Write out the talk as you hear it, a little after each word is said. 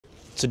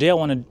Today I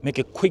want to make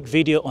a quick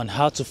video on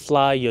how to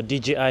fly your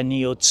DJI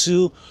Neo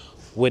 2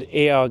 with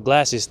AR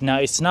glasses. Now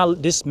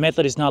this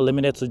method is not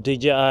limited to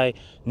DJI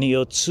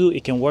Neo 2.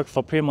 It can work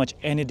for pretty much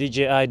any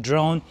DJI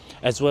drone,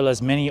 as well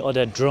as many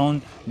other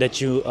drone that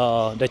you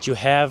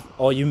have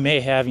or you may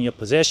have in your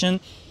possession.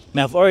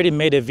 Now I've already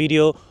made a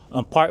video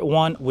on part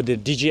 1 with the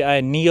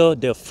DJI Neo,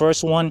 the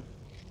first one,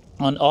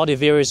 on all the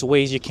various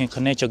ways you can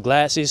connect your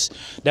glasses.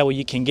 That way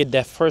you can get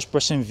that first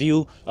person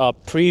view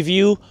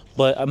preview.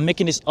 But I'm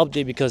making this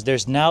update because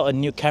there's now a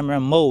new camera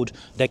mode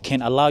that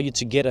can allow you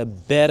to get a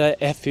better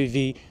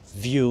FPV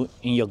view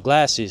in your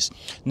glasses.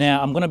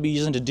 Now I'm going to be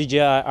using the DJI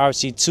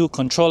RC2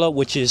 controller,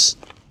 which is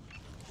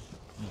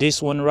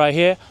this one right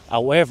here.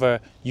 However,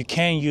 you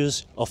can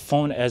use a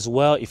phone as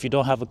well if you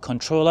don't have a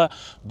controller.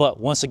 But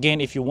once again,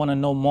 if you want to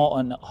know more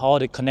on how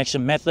the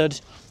connection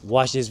methods,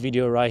 watch this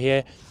video right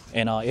here.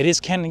 And it is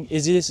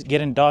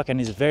getting dark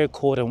and it's very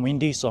cold and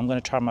windy, so I'm going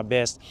to try my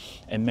best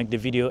and make the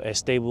video as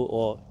stable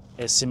or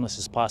as seamless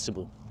as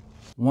possible.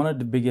 One of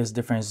the biggest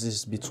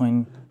differences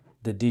between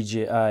the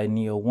DJI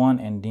Neo 1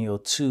 and Neo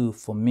 2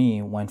 for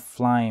me when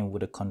flying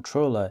with a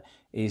controller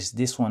is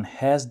this one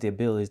has the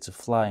ability to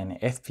fly in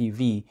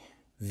FPV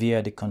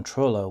via the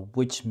controller,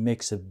 which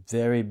makes a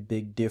very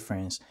big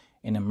difference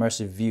in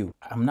immersive view.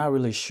 I'm not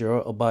really sure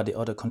about the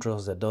other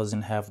controllers that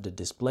doesn't have the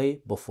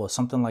display, but for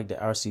something like the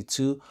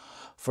RC2,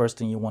 first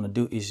thing you want to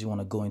do is you want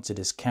to go into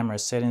this camera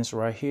settings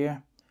right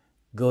here,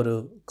 go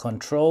to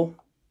control,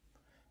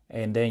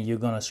 and then you're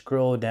going to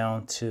scroll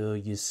down till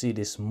you see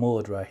this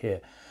mode right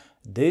here.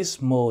 This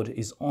mode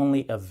is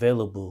only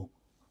available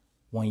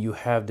when you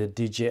have the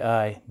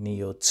DJI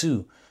Neo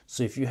 2.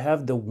 So if you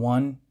have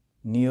the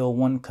Neo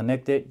 1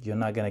 connected, you're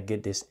not going to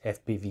get this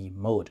FPV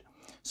mode.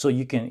 So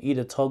you can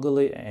either toggle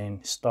it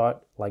and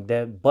start like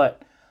that.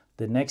 But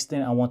the next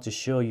thing I want to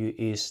show you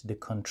is the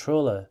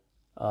controller,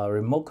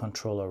 remote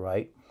controller,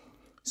 right?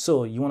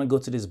 So you want to go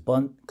to this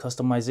button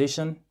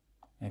customization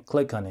and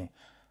click on it.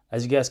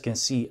 As you guys can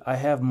see, I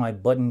have my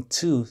button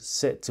 2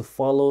 set to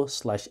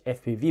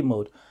follow/FPV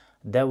mode.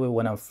 That way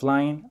when I'm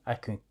flying, I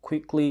can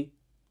quickly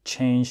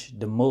change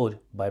the mode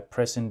by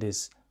pressing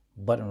this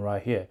button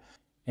right here.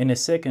 In a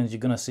second, you're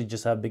going to see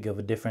just how big of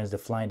a difference the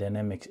flying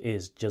dynamics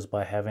is just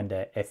by having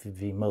that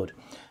FPV mode.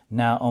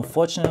 Now,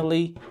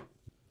 unfortunately,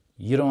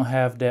 you don't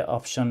have that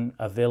option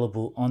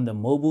available on the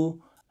mobile.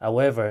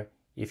 However,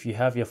 if you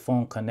have your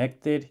phone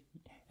connected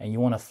and you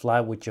want to fly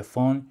with your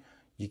phone,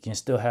 you can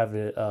still have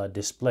the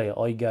display.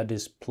 All you got to do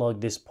is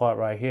plug this part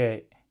right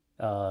here,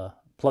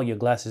 plug your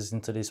glasses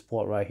into this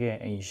port right here,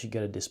 and you should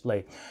get a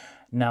display.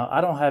 Now,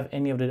 I don't have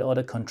any of the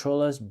other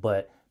controllers,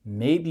 but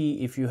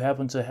maybe if you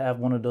happen to have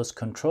one of those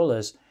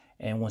controllers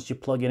and once you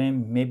plug it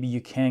in, maybe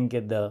you can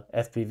get the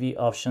FPV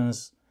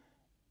options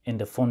in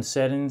the phone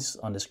settings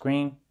on the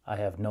screen. I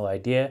have no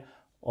idea.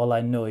 All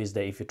I know is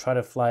that if you try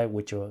to fly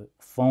with your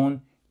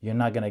phone, you're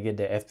not going to get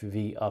the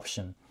FPV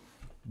option.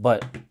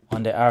 But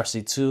on the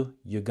RC2,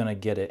 you're going to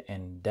get it,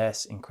 and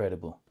that's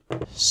incredible.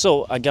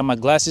 So I got my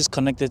glasses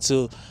connected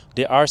to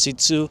the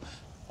RC2,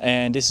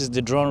 and this is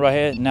the drone right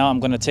here. Now I'm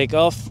going to take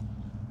off.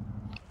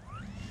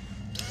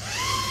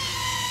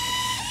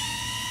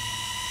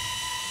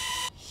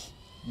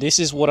 This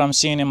is what I'm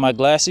seeing in my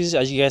glasses,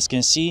 as you guys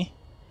can see.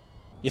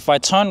 If I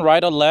turn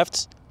right or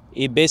left,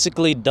 it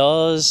basically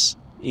does,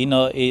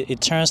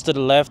 it turns to the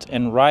left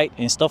and right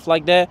and stuff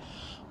like that.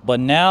 But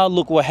now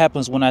look what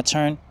happens when I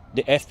turn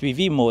the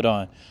FPV mode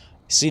on.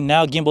 See,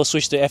 now gimbal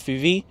switched to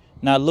FPV.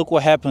 Now look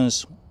what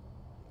happens.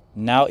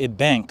 Now it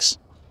banks.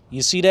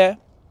 You see that?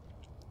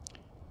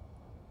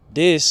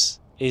 This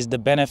is the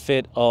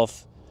benefit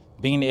of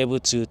being able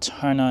to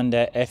turn on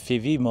that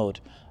FPV mode.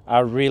 I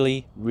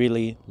really,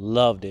 really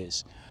love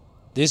this.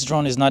 This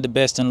drone is not the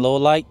best in low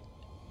light,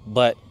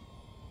 but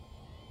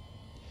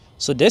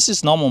so this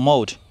is normal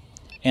mode,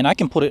 and I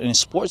can put it in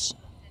sports.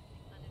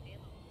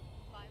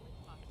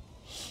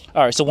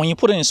 All right, so when you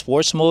put it in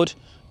sports mode,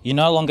 you're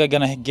no longer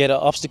gonna get an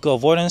obstacle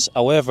avoidance.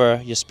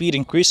 However, your speed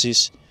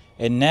increases,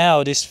 and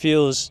now this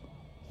feels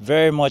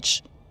very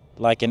much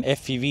like an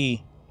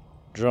FPV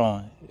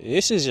drone.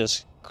 This is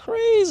just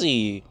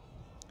crazy.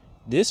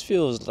 This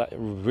feels like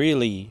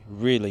really,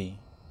 really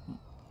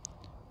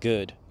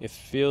good. It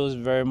feels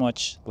very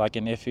much like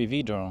an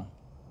FPV drone.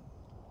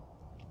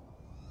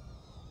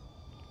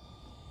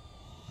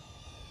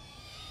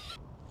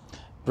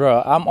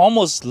 Bro, I'm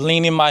almost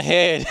leaning my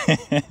head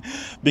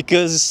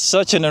because it's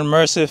such an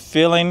immersive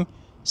feeling,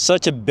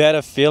 such a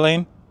better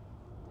feeling.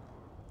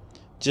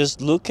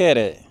 Just look at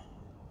it.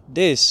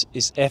 This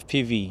is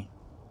FPV.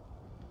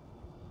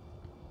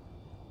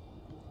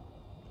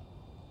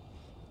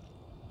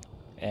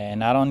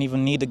 And I don't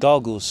even need the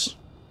goggles.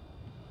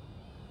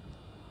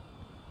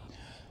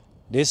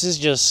 This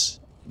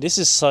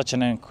is such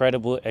an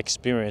incredible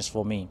experience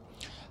for me.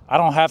 I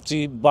don't have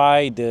to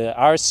buy the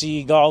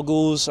RC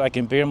goggles. I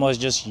can pretty much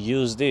just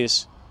use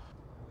this.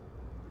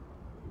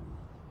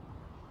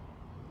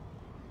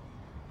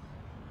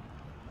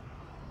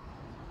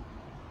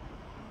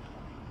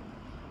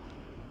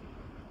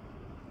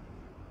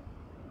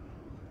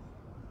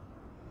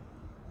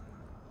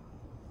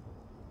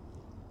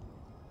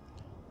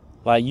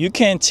 Like, you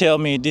can't tell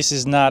me this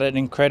is not an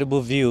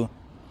incredible view.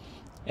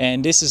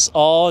 And this is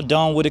all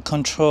done with a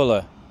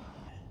controller.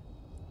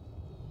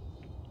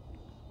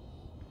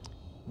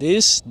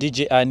 This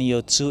DJI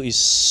Neo 2 is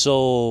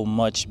so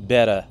much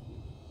better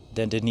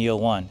than the Neo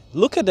 1.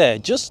 Look at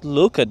that. Just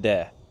look at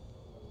that.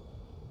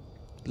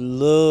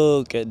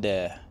 Look at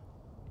that.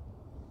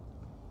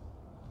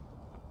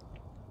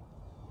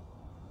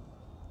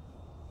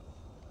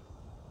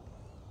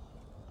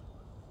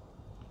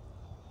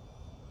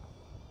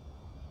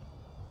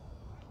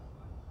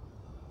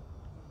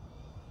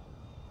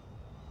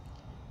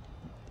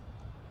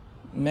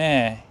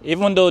 Man,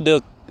 even though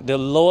the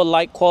lower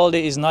light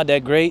quality is not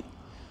that great,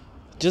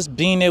 just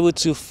being able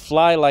to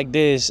fly like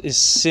this is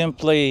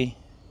simply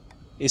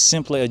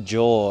a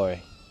joy.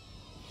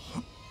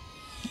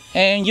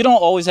 And you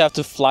don't always have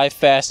to fly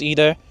fast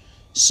either.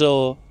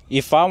 So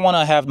if I want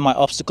to have my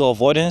obstacle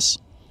avoidance,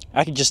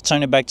 I can just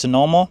turn it back to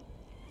normal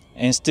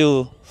and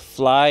still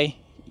fly.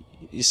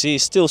 You see,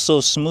 it's still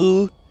so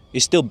smooth.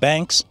 It still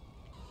banks.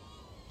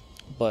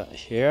 But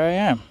here I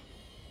am.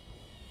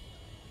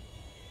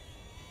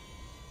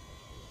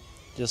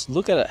 Just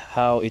look at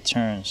how it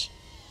turns.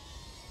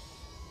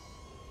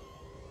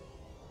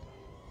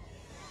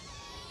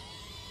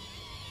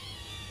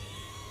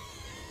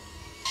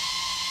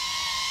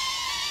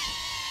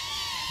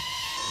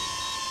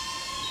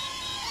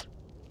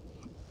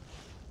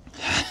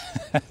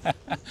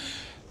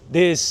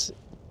 This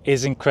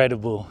is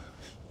incredible.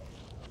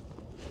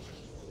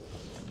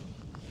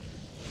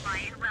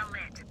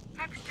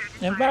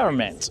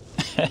 Environment.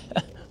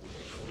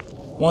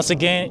 Once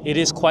again, it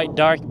is quite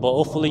dark, but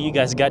hopefully you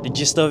guys got the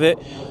gist of it.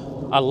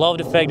 I love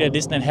the fact that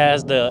this thing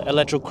has the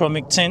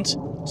electrochromic tint.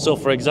 So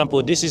for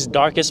example, this is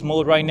darkest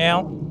mode right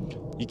now.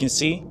 You can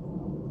see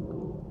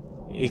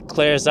it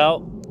clears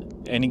out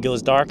and it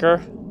goes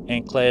darker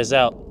and clears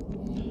out.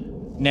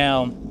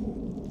 Now,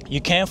 you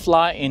can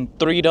fly in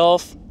 3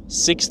 dove,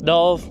 6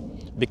 dove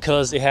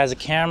because it has a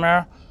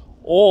camera,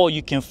 or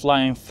you can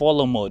fly in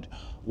follow mode.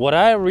 What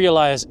I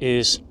realized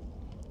is,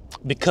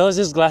 because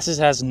this glasses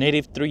has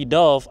native 3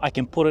 dove, I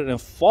can put it in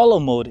follow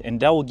mode, and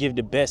that will give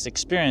the best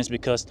experience,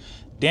 because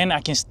then I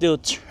can still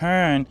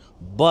turn,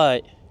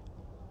 but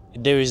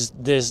there's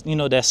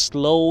that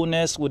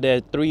slowness with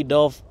that 3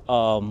 dove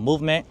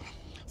movement.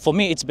 For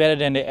me, it's better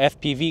than the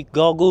FPV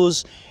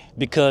goggles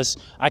because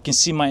I can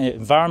see my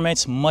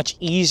environments much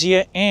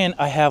easier, and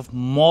I have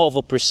more of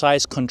a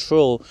precise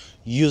control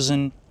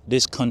using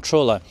this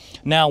controller.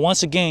 Now,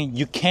 once again,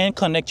 you can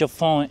connect your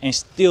phone and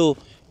still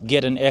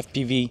get an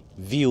FPV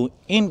view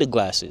in the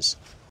glasses.